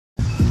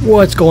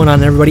What's going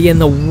on, everybody in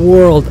the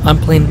world? I'm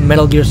playing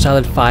Metal Gear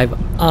Solid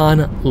 5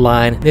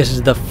 online. This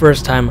is the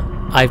first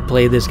time I've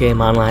played this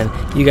game online.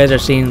 You guys are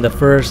seeing the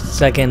first,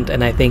 second,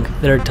 and I think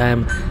third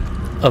time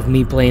of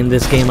me playing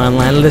this game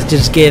online. Let's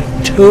just get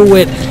to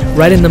it,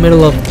 right in the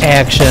middle of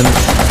action.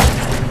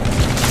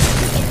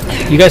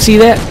 You guys see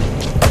that?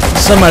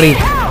 Somebody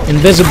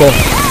invisible.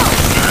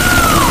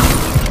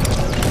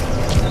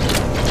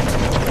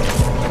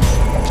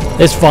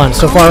 It's fun.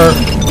 So far,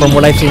 from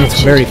what I've seen,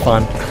 it's very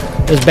fun.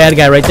 This bad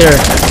guy right there.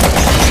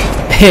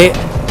 Hey,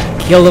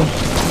 killed him.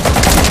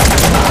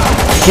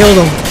 Killed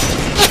him.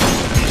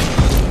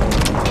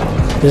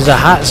 There's a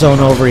hot zone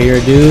over here,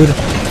 dude.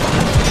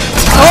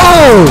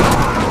 Oh!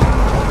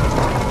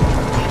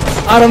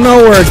 Out of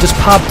nowhere, it just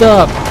popped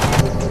up.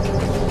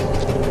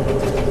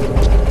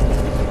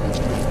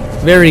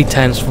 Very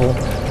tenseful.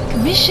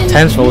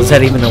 Tenseful, is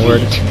that even a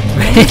word?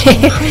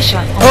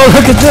 Oh,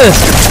 look at this!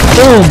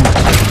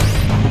 Boom!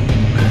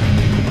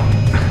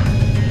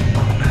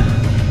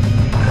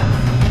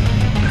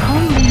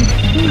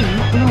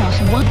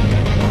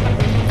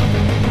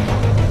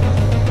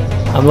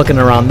 I'm looking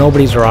around.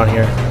 Nobody's around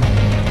here.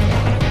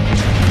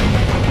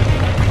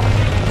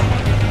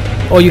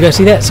 Oh, you guys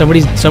see that?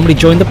 Somebody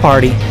joined the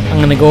party. I'm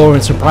gonna go over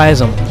and surprise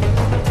them.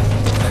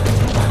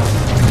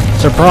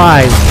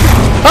 Surprise!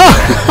 Oh!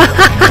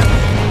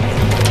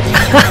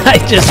 I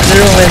just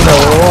threw him in the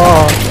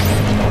wall.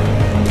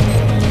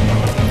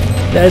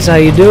 That's how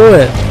you do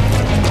it.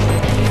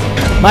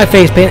 My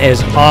face paint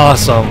is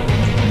awesome.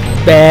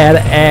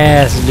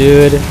 Badass,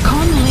 dude.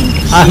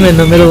 I'm in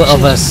the middle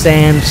of a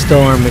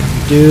sandstorm,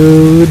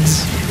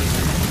 dudes.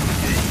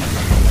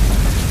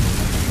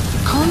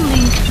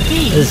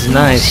 This is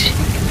nice.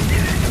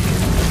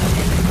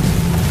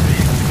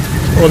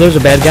 Oh, there's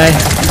a bad guy.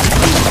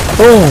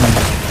 Boom.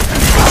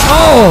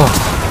 Oh!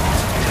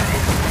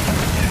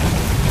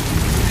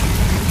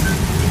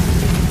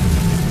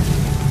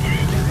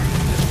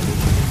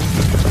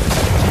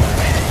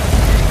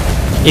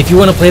 If you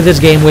want to play this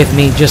game with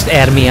me, just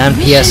add me on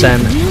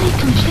PSN.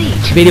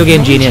 Video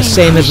Game Genius,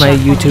 same as my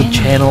YouTube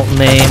channel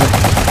name.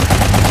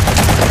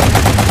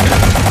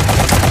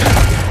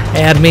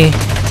 Add me,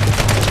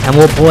 and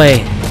we'll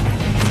play.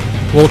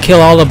 We'll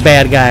kill all the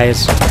bad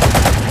guys.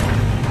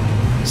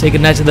 Say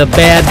goodnight to the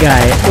bad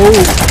guy.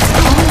 Oh!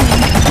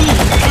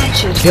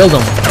 Killed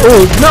him.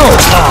 Oh, no!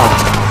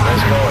 Oh.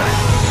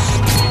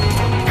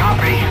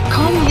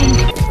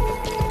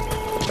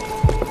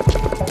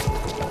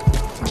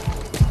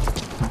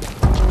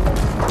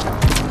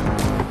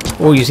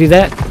 Oh, you see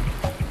that?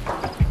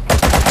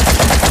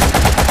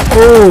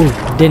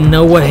 Oh, didn't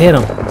know what hit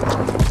him.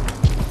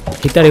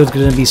 He thought he was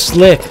gonna be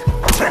slick.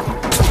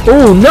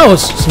 Oh no,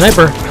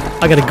 sniper!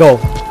 I gotta go.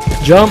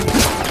 Jump.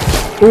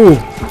 Ooh.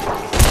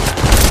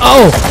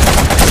 Oh.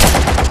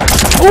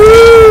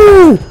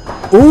 Ooh.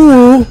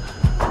 Ooh.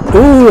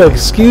 Ooh.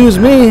 Excuse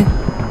me.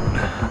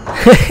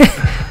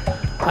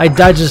 I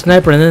dodged a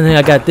sniper, and then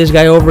I got this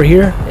guy over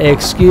here.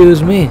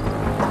 Excuse me.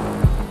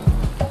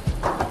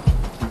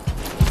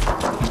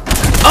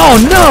 Oh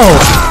no!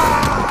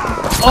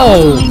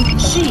 Oh.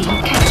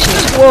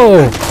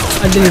 Whoa!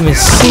 I didn't even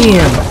see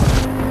him.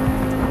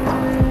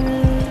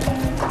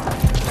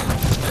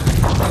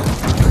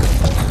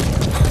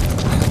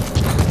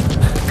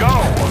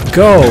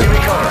 Go!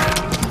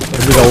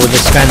 Here we go with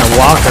this kind of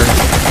walker.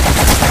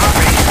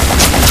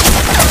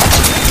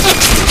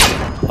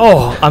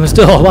 Oh, I'm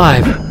still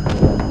alive.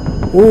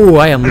 Ooh,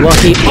 I am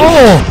lucky.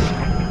 Oh!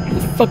 He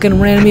fucking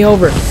ran me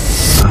over.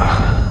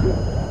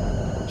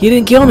 He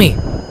didn't kill me.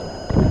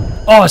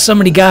 Oh,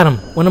 somebody got him.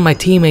 One of my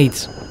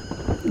teammates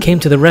came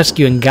to the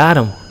rescue and got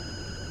him.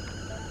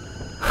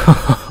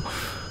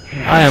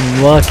 I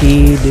am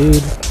lucky,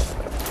 dude.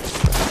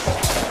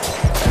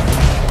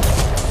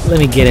 Let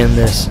me get in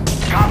this.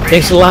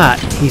 Thanks a lot.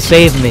 He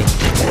saved me.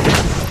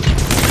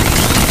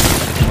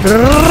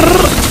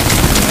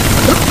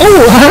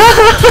 Oh!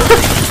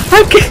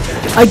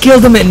 I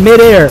killed him in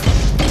midair.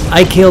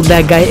 I killed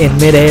that guy in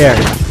midair.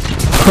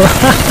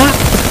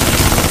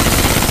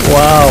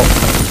 Wow.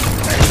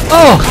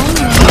 Oh!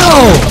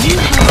 No!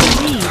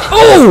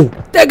 Oh!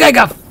 That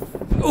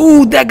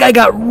guy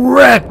got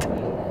wrecked.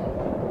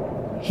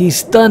 He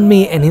stunned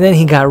me and then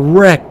he got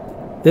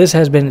wrecked. This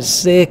has been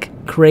sick,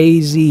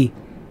 crazy.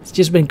 It's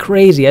just been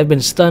crazy. I've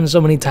been stunned so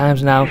many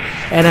times now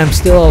and I'm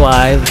still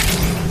alive.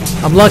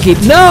 I'm lucky.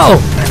 No!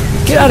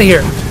 Get out of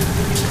here.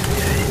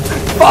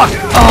 Fuck.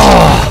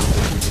 Oh!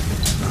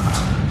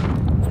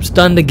 I'm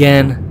stunned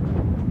again.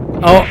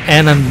 Oh,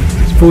 and I'm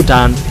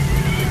futon.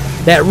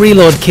 That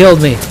reload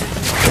killed me.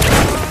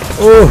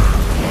 Ooh.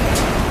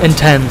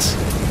 Intense.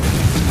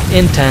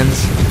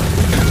 Intense.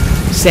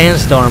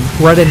 Sandstorm.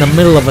 Right in the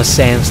middle of a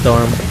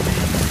sandstorm.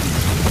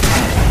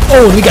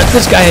 Oh, we got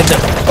this guy at the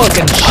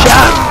fucking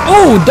shot.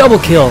 Oh, double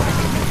kill.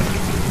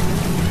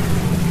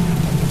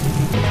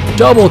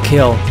 Double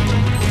kill.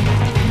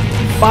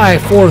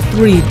 5, 4,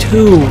 3,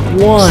 2,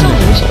 1.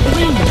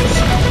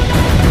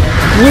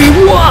 We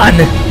won!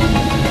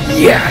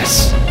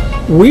 Yes!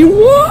 We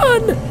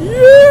won!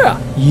 Yeah!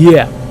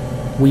 Yeah!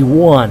 We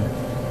won.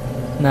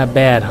 Not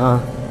bad, huh?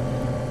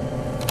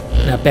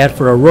 Not bad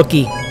for a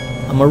rookie.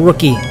 I'm a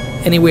rookie.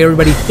 Anyway,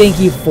 everybody, thank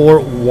you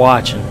for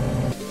watching.